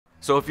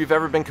So if you've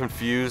ever been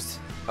confused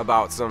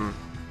about some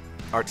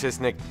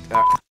artistic,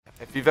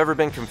 if you've ever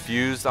been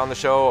confused on the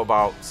show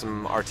about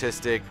some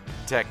artistic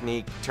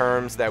technique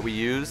terms that we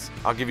use,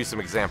 I'll give you some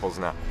examples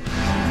now.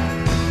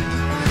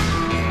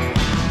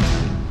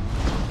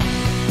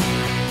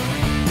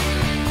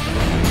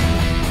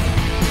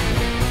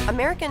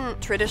 American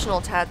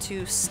traditional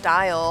tattoo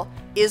style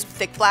is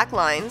thick black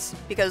lines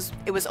because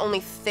it was only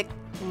thick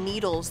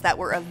needles that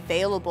were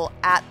available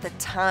at the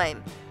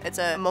time. It's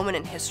a moment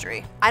in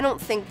history. I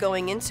don't think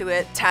going into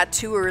it,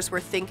 tattooers were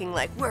thinking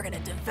like, we're gonna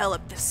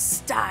develop this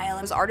style.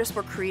 As artists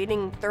were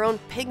creating their own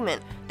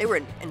pigment, they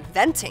were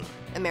inventing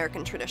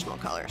American traditional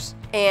colors.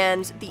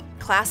 And the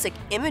classic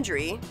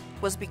imagery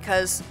was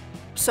because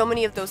so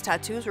many of those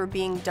tattoos were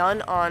being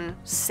done on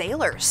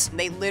sailors.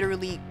 They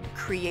literally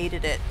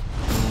created it.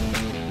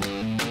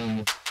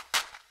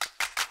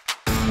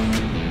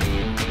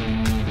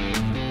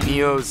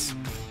 Neo's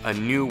a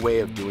new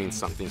way of doing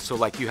something. So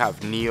like you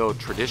have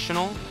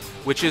neo-traditional,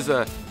 which is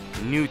a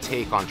new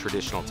take on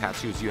traditional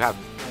tattoos. You have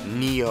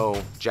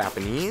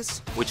neo-Japanese,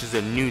 which is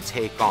a new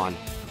take on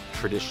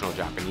traditional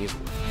Japanese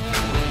work.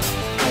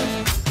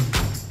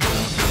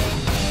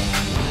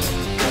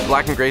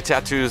 Black and gray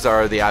tattoos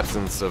are the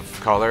absence of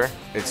color.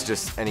 It's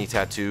just any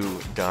tattoo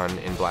done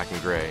in black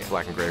and gray.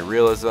 Black and gray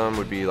realism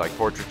would be like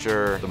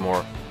portraiture, the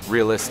more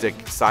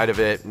realistic side of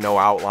it, no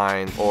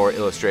outline, or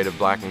illustrative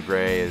black and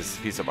gray is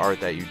a piece of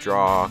art that you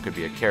draw, could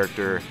be a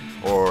character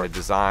or a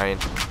design.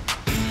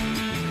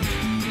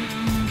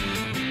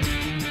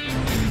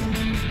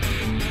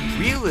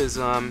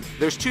 Realism,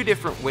 there's two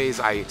different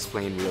ways I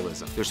explain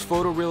realism. There's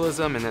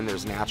photorealism and then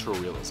there's natural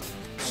realism.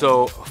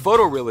 So a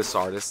photorealist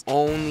artist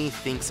only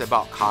thinks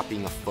about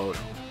copying a photo.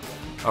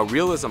 A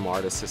realism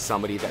artist is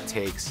somebody that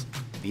takes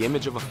the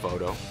image of a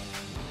photo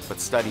but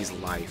studies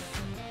life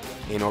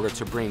in order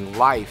to bring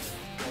life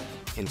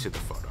into the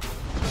photo.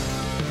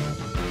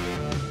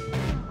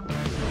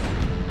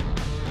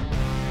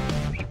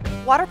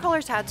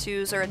 Watercolor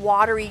tattoos are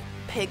watery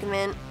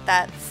pigment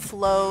that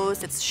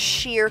flows, it's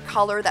sheer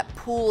color that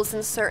pools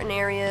in certain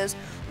areas.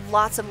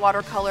 Lots of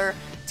watercolor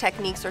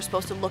techniques are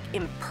supposed to look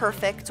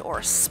imperfect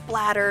or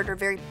splattered or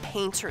very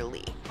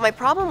painterly. My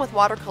problem with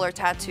watercolor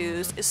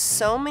tattoos is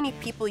so many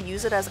people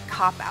use it as a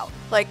cop-out.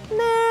 Like, nah,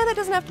 that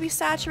doesn't have to be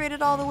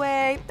saturated all the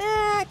way.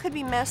 It could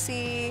be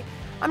messy.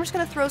 I'm just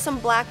gonna throw some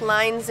black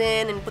lines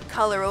in and put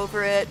color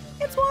over it.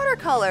 It's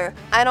watercolor.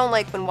 I don't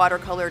like when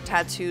watercolor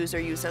tattoos are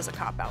used as a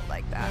cop-out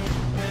like that.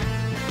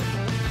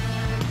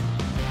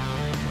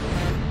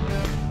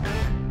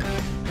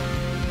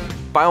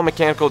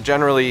 Biomechanical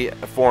generally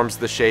forms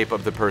the shape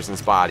of the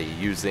person's body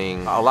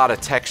using a lot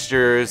of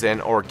textures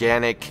and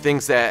organic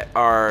things that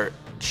are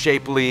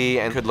shapely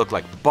and could look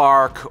like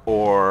bark,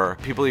 or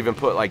people even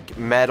put like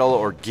metal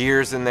or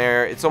gears in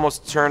there. It's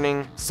almost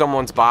turning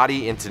someone's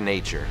body into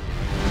nature.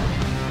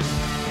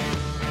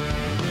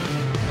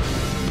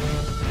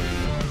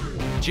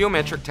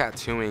 Geometric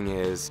tattooing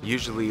is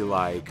usually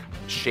like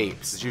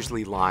shapes, it's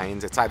usually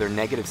lines. It's either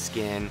negative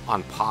skin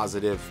on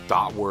positive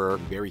dot work,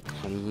 very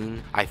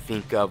clean. I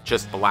think of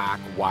just black,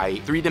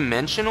 white,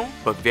 three-dimensional,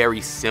 but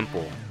very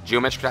simple.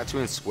 Geometric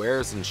tattooing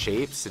squares and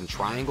shapes and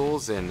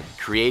triangles and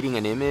creating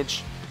an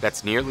image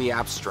that's nearly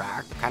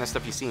abstract, the kind of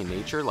stuff you see in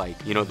nature,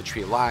 like, you know, the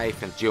tree of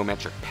life and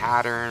geometric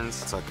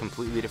patterns. It's a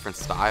completely different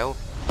style.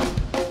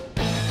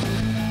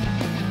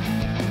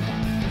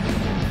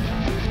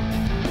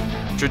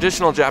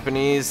 Traditional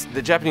Japanese,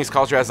 the Japanese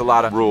culture has a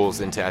lot of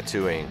rules in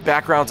tattooing.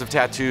 Backgrounds of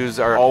tattoos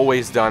are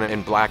always done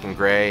in black and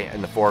gray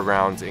and the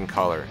foregrounds in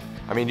color.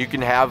 I mean, you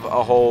can have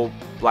a whole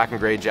black and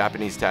gray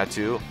Japanese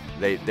tattoo.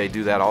 They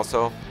do that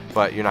also,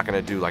 but you're not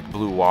gonna do like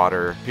blue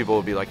water. People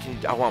will be like, hey,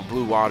 I want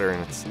blue water,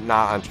 and it's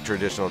not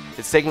untraditional.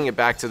 It's taking it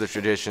back to the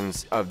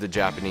traditions of the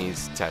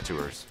Japanese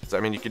tattooers. So,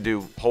 I mean, you could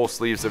do whole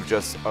sleeves of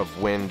just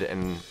wind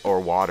or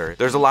water.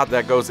 There's a lot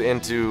that goes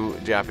into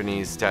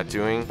Japanese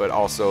tattooing, but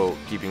also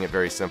keeping it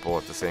very simple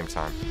at the same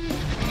time.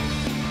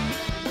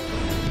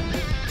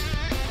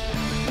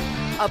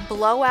 A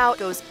blowout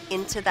goes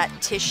into that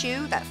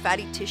tissue, that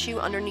fatty tissue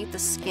underneath the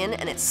skin,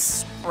 and it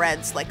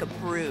spreads like a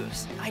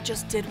bruise. I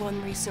just did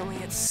one recently,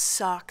 it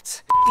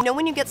sucked. You know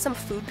when you get some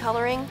food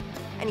coloring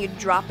and you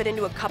drop it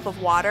into a cup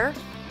of water?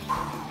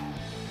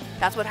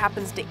 That's what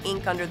happens to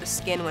ink under the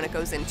skin when it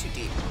goes in too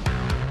deep.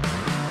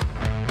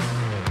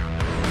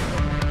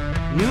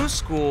 New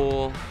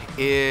school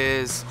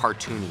is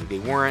cartoony. They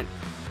weren't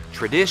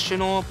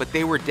traditional, but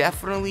they were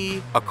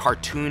definitely a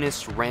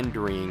cartoonist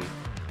rendering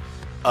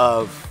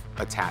of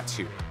a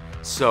tattoo.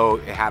 So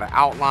it had an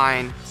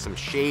outline, some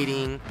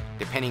shading,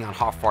 depending on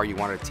how far you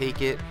wanted to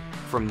take it.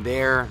 From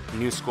there,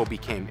 new school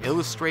became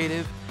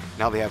illustrative.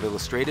 Now they have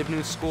illustrative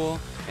new school,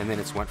 and then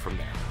it's went from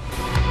there.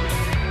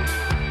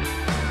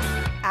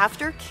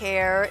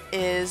 Aftercare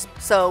is,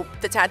 so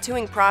the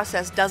tattooing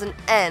process doesn't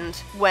end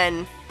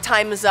when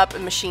time is up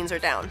and machines are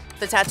down.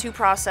 The tattoo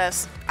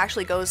process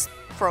actually goes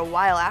for a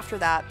while after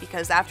that,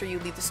 because after you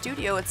leave the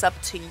studio, it's up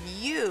to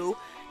you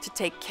to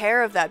take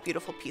care of that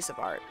beautiful piece of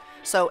art.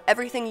 So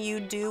everything you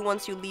do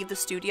once you leave the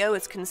studio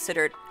is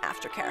considered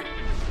aftercare.